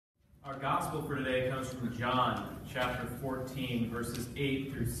Our gospel for today comes from John chapter 14, verses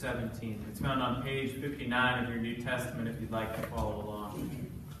 8 through 17. It's found on page 59 of your New Testament if you'd like to follow along.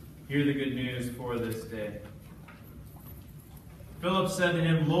 Hear the good news for this day. Philip said to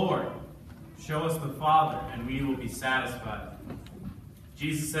him, "Lord, show us the Father, and we will be satisfied."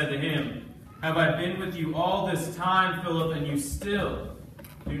 Jesus said to him, "Have I been with you all this time, Philip, and you still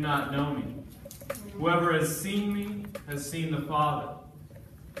do not know me? Whoever has seen me has seen the Father.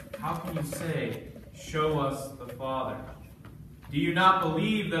 How can you say, 'Show us the Father'? Do you not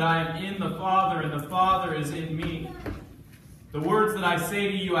believe that I am in the Father and the Father is in me? The words that I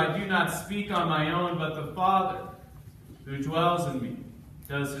say to you I do not speak on my own, but the Father, who dwells in me,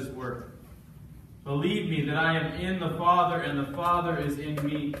 does his work. Believe me that I am in the Father and the Father is in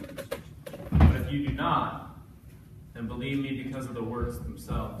me. But if you do not, then believe me because of the works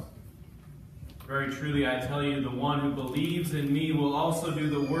themselves. Very truly I tell you, the one who believes in me will also do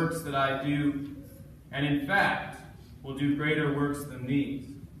the works that I do, and in fact will do greater works than these,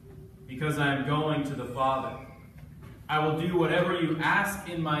 because I am going to the Father. I will do whatever you ask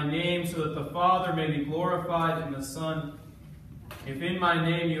in my name, so that the Father may be glorified in the Son. If in my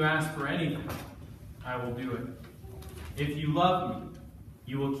name you ask for anything, I will do it. If you love me,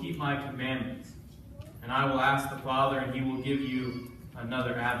 you will keep my commandments, and I will ask the Father, and he will give you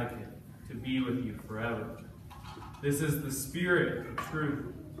another advocate to be with you forever. This is the Spirit of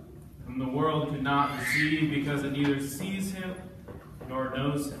truth, whom the world could not receive because it neither sees him nor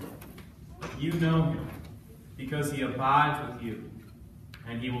knows him. You know him because he abides with you,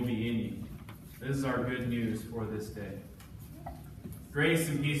 and he will be in you." This is our good news for this day. Grace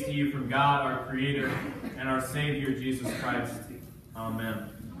and peace to you from God, our Creator, and our Savior, Jesus Christ. Amen.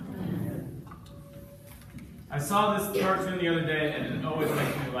 I saw this cartoon the other day, and it always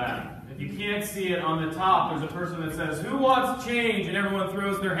makes me laugh. If you can't see it, on the top, there's a person that says, "Who wants change?" And everyone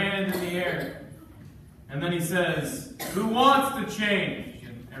throws their hand in the air. And then he says, "Who wants to change?"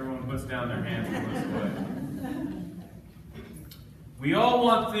 And everyone puts down their hands and looks away. We all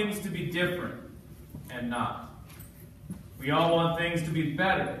want things to be different, and not. We all want things to be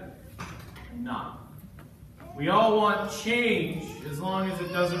better, and not. We all want change, as long as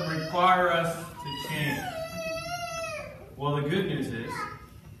it doesn't require us to change. Well, the good news is,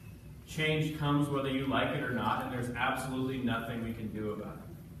 change comes whether you like it or not, and there's absolutely nothing we can do about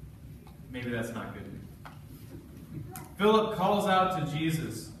it. Maybe that's not good news. Philip calls out to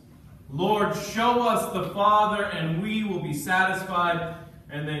Jesus, "Lord, show us the Father, and we will be satisfied."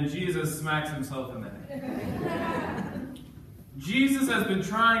 And then Jesus smacks himself in the head. Jesus has been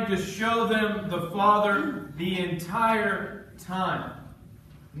trying to show them the Father the entire time.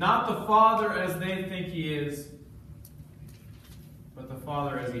 Not the Father as they think he is, but the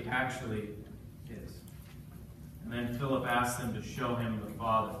Father as he actually is. And then Philip asks them to show him the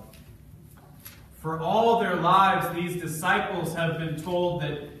Father. For all their lives, these disciples have been told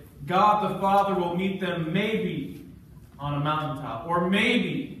that God the Father will meet them maybe on a mountaintop, or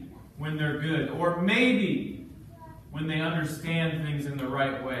maybe when they're good, or maybe when they understand things in the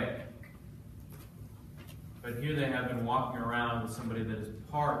right way. But here they have been walking around with somebody that is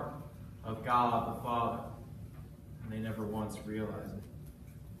part of God the Father, and they never once realize it.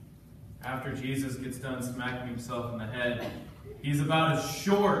 After Jesus gets done smacking himself in the head, he's about as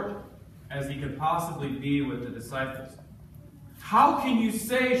short as he could possibly be with the disciples. How can you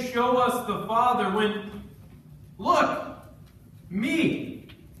say, "Show us the Father," when, look, me.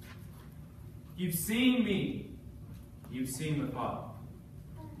 You've seen me. You've seen the Father.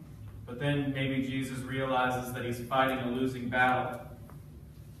 But then maybe Jesus realizes that he's fighting a losing battle,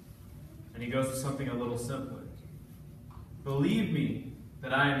 and he goes to something a little simpler. Believe me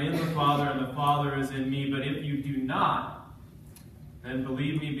that I am in the Father and the Father is in me, but if you do not, then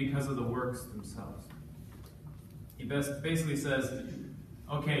believe me because of the works themselves. He basically says,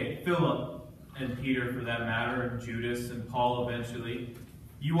 okay, Philip and Peter for that matter, and Judas and Paul eventually,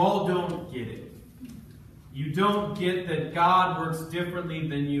 you all don't get it. You don't get that God works differently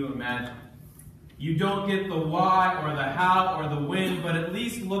than you imagine. You don't get the why or the how or the when, but at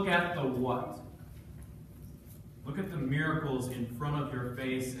least look at the what. Look at the miracles in front of your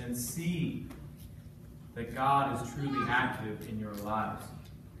face and see that God is truly active in your lives.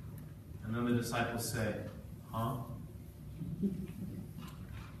 And then the disciples say, huh?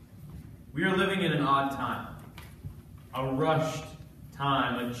 We are living in an odd time. A rushed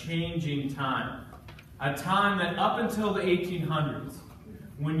time, a changing time. A time that up until the 1800s,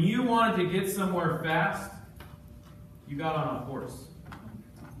 when you wanted to get somewhere fast, you got on a horse.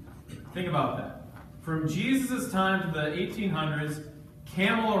 Think about that. From Jesus' time to the 1800s,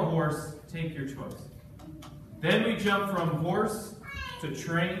 camel or horse, take your choice. Then we jump from horse to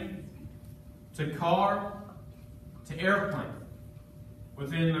train to car, to airplane,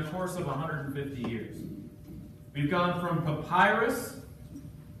 within the course of 150 years. We've gone from papyrus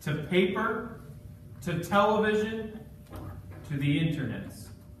to paper to television to the internets.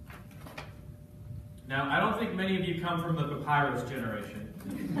 Now, I don't think many of you come from the papyrus generation.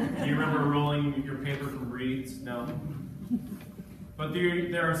 Do you remember rolling your paper from reeds? No. But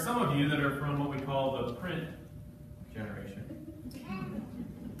there are some of you that are from what we call the print generation.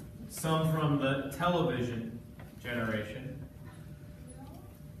 Some from the television generation.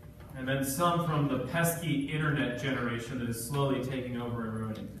 And then some from the pesky internet generation that is slowly taking over and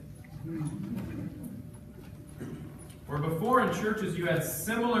ruining things. Where before in churches you had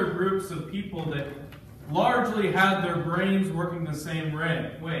similar groups of people that largely had their brains working the same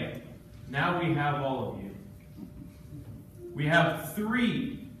way. Now we have all of you. We have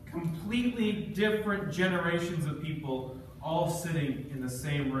 3 completely different generations of people all sitting in the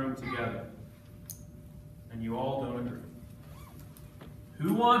same room together. And you all don't agree.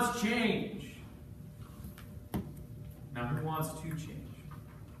 Who wants change? Now, who wants to change?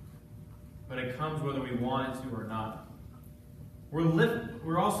 But it comes whether we want it to or not.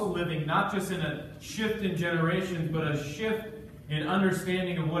 We're also living not just in a shift in generations, but a shift in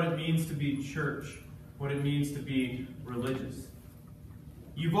understanding of what it means to be church, what it means to be religious.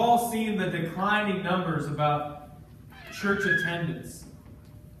 You've all seen the declining numbers about church attendance.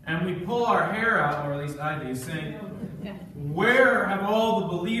 And we pull our hair out, or at least I do, saying, where have all the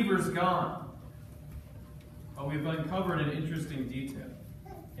believers gone? Well, we've uncovered an interesting detail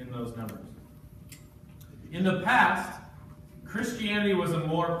in those numbers. In the past, Christianity was a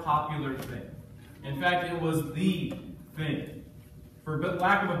more popular thing. In fact, it was the thing. For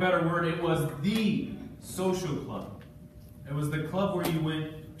lack of a better word, it was the social club. It was the club where you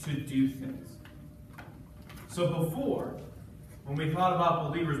went to do things. So before, when we thought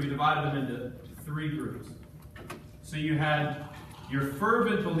about believers, we divided them into 3 groups. So you had your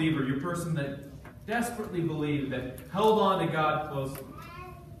fervent believer, your person that desperately believed, that held on to God closely.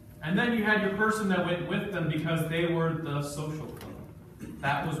 And then you had your person that went with them because they were the social club.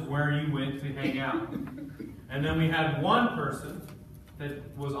 That was where you went to hang out. And then we had one person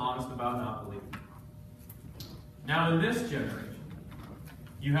that was honest about not believing. Now in this generation,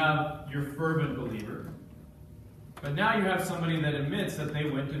 you have your fervent believer. But now you have somebody that admits that they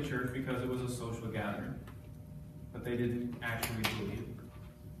went to church because it was a social gathering. But they didn't actually believe.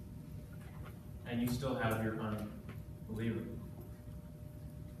 And you still have your unbeliever.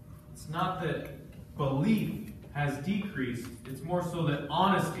 It's not that belief has decreased, it's more so that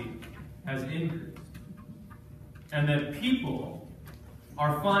honesty has increased. And that people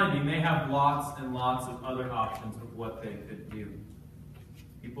are finding they have lots and lots of other options of what they could do.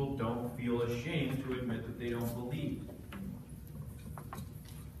 People don't feel ashamed to admit that they don't believe.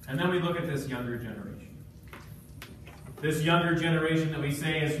 And then we look at this younger generation. This younger generation that we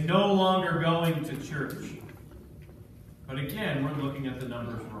say is no longer going to church. But again, we're looking at the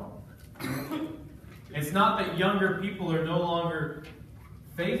numbers wrong. It's not that younger people are no longer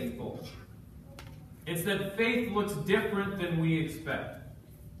faithful. It's that faith looks different than we expect.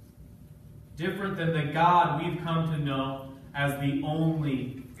 Different than the God we've come to know as the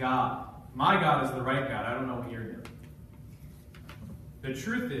only God. My God is the right God. I don't know what you're doing. The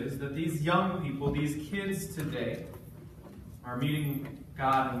truth is that these young people, these kids today, are meeting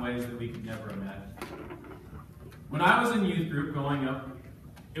God in ways that we could never imagine. When I was in youth group growing up,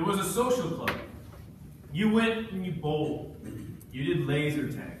 it was a social club. You went and you bowled. You did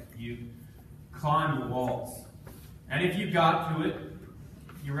laser tag. You climbed walls. And if you got to it,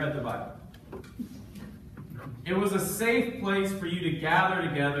 you read the Bible. It was a safe place for you to gather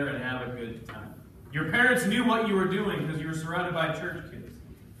together and have a good time. Your parents knew what you were doing because you were surrounded by church kids.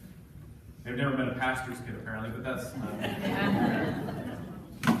 They've never met a pastor's kid, apparently, but that's...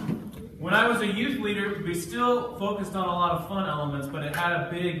 When I was a youth leader, we still focused on a lot of fun elements, but it had a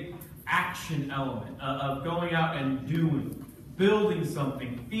big action element of going out and doing, building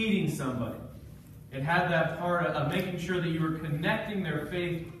something, feeding somebody. It had that part of making sure that you were connecting their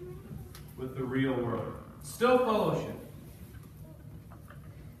faith with the real world. Still fellowship,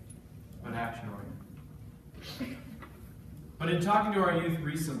 but action-oriented. But in talking to our youth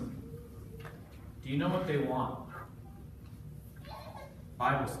recently, do you know what they want?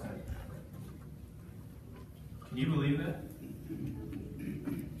 Bible study. Can you believe that?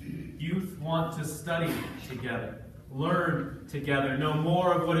 Youth want to study together, learn together, know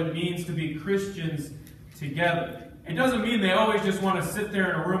more of what it means to be Christians together. It doesn't mean they always just want to sit there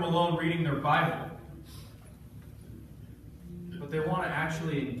in a room alone reading their Bible. But they want to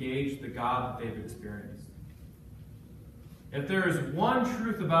actually engage the God that they've experienced. If there is one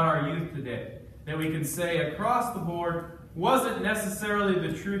truth about our youth today, that we can say across the board wasn't necessarily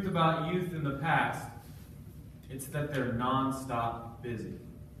the truth about youth in the past. It's that they're nonstop busy.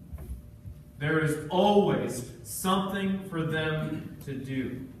 There is always something for them to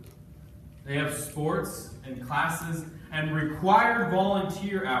do. They have sports and classes and required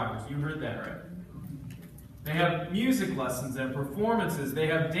volunteer hours. You heard that, right? They have music lessons and performances. They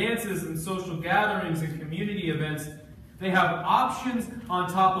have dances and social gatherings and community events. They have options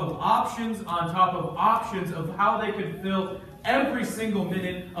on top of options on top of options of how they could fill every single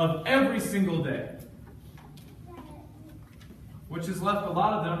minute of every single day. Which has left a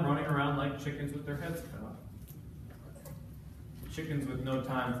lot of them running around like chickens with their heads cut off. Chickens with no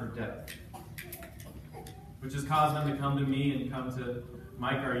time for depth. Which has caused them to come to me and come to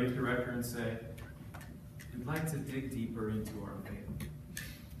Mike, our youth director, and say, we'd like to dig deeper into our faith.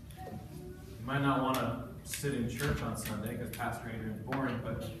 You might not want to sit in church on Sunday because Pastor Adrian's boring,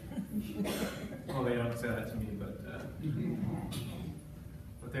 but well, they don't say that to me,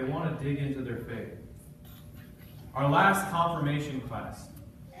 but they want to dig into their faith. Our last confirmation class,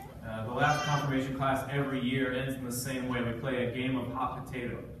 the last confirmation class every year ends in the same way. We play a game of hot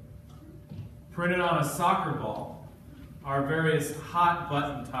potato. Printed on a soccer ball are various hot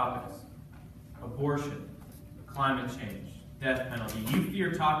button topics: abortion, climate change, death penalty. You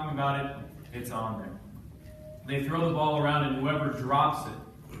fear talking about it, it's on there. They throw the ball around and whoever drops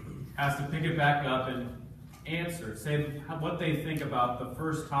it has to pick it back up and answer, say what they think about the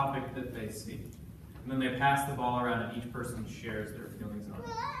first topic that they see. And then they pass the ball around and each person shares their feelings on it.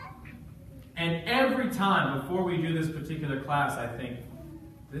 And every time before we do this particular class, I think,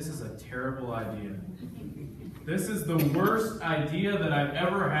 this is a terrible idea. This is the worst idea that I've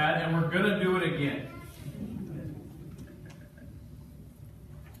ever had, and we're going to do it again.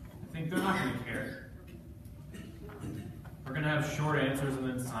 I think they're not going to care. We're going to have short answers and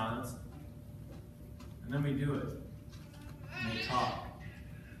then silence. And then we do it. And we talk.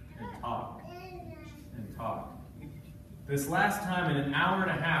 And talk. And talk. This last time, in an hour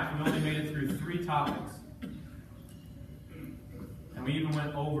and a half, we only made it through 3 topics. And we even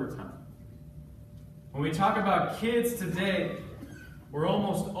went overtime. When we talk about kids today, we're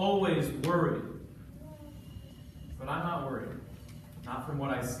almost always worried. But I'm not worried. Not from what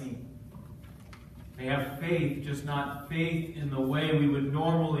I've seen. They have faith, just not faith in the way we would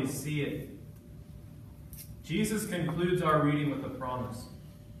normally see it. Jesus concludes our reading with a promise.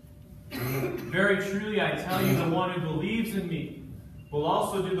 Very truly, I tell you, the one who believes in me will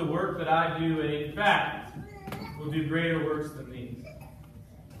also do the work that I do, and in fact, will do greater works than these,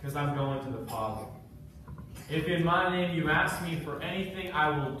 because I'm going to the Father. If in my name you ask me for anything, I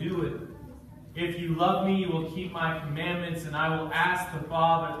will do it. If you love me, you will keep my commandments, and I will ask the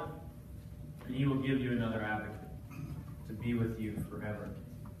Father, and he will give you another advocate to be with you forever.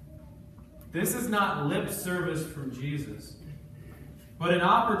 This is not lip service from Jesus, but an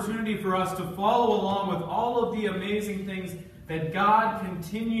opportunity for us to follow along with all of the amazing things that God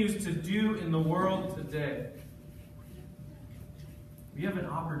continues to do in the world today. We have an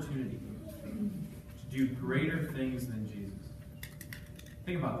opportunity to do greater things than Jesus.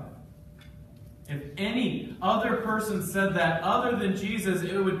 Think about that. If any other person said that other than Jesus,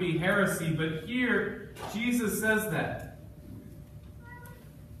 it would be heresy. But here, Jesus says that.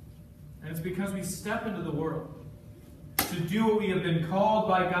 And it's because we step into the world to do what we have been called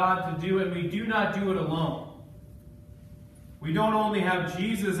by God to do, and we do not do it alone. We don't only have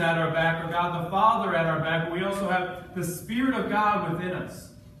Jesus at our back or God the Father at our back, but we also have the Spirit of God within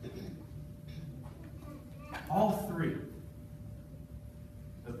us. All 3.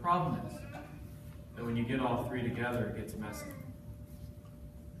 The problem is that when you get all 3 together, it gets messy.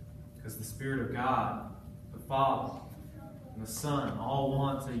 Because the Spirit of God, the Father, and the Son all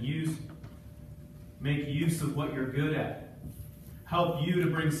want to make use of what you're good at. Help you to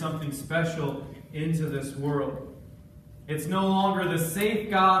bring something special into this world. It's no longer the safe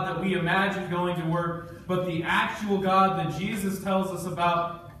God that we imagine going to work, but the actual God that Jesus tells us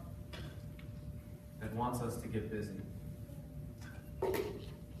about that wants us to get busy.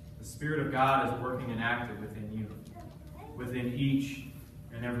 The Spirit of God is working and active within you, within each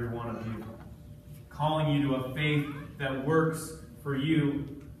and every one of you, calling you to a faith that works for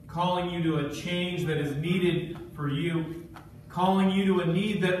you, calling you to a change that is needed for you, calling you to a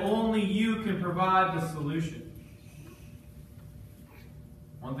need that only you can provide the solution.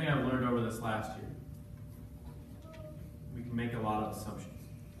 One thing I've learned over this last year, we can make a lot of assumptions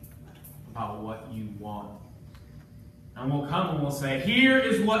about what you want. And we'll come and we'll say, here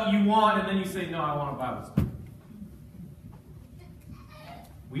is what you want, and then you say, no, I want a Bible study.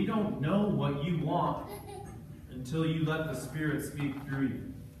 We don't know what you want until you let the Spirit speak through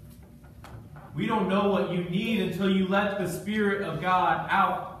you. We don't know what you need until you let the Spirit of God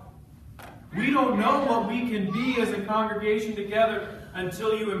out. We don't know what we can be as a congregation together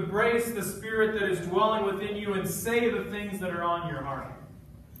until you embrace the Spirit that is dwelling within you and say the things that are on your heart.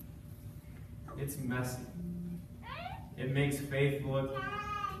 It's messy. It makes faith look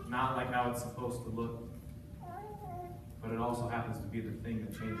not like how it's supposed to look. But it also happens to be the thing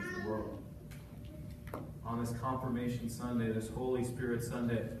that changes the world. On this Confirmation Sunday, this Holy Spirit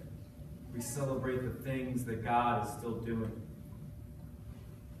Sunday, we celebrate the things that God is still doing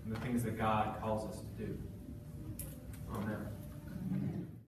and the things that God calls us to do. Amen.